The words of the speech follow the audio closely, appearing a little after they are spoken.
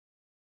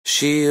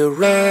She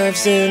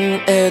arrives in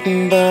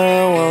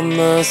Edinburgh on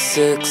the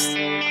 6th.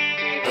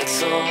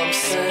 That's all I'm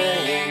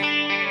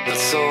saying,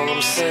 that's all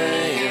I'm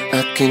saying.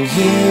 I can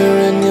hear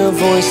in your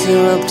voice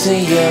you're up to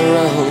your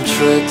old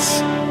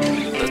tricks.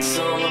 That's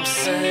all I'm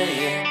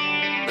saying,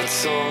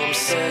 that's all I'm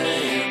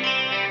saying.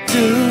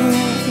 Do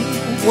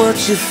what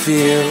you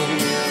feel,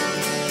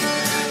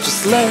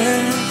 just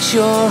let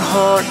your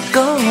heart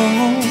go.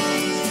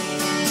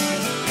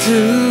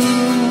 Do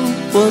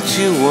what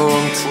you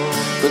want,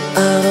 but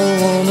I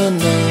don't wanna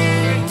know.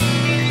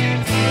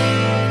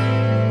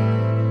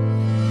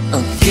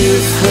 I'll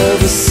give her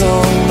the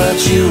song that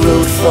you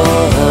wrote for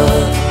her.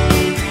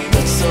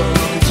 That's all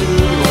I'm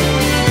doing,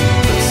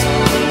 that's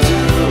all I'm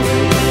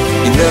doing.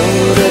 You know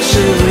that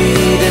she'll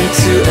read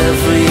into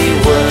every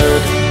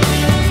word.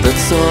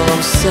 That's all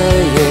I'm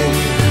saying,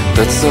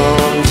 that's all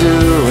I'm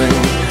doing.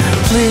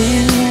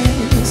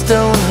 Please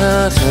don't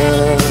hurt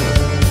her,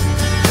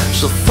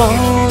 she'll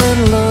fall in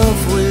love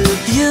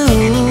with you.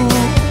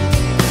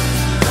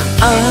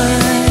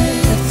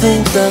 I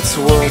think that's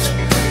what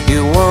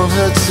you want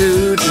her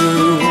to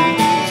do,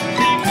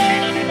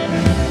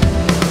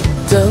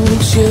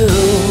 don't you?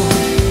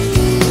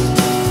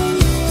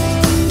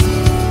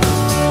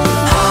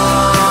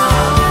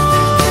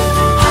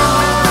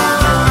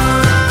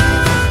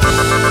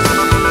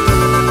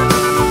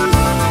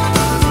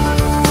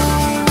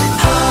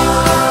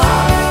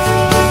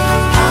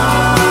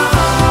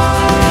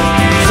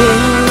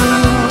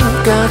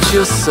 Look at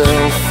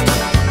yourself,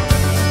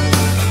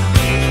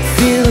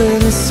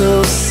 feeling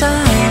so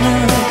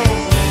sad.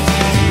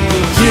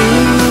 You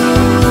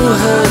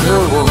hurt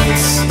her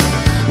once,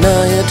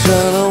 now you're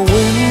trying to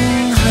win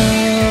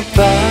her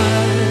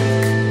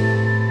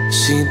back.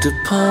 She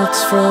departs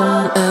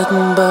from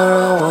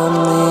Edinburgh on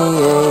the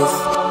 8th.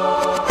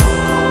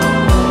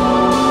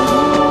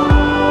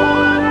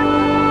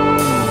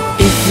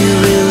 If you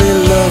really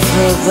love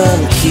her, then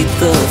keep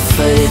the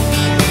faith.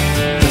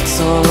 That's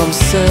all I'm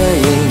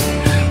saying,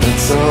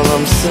 that's all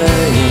I'm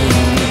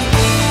saying.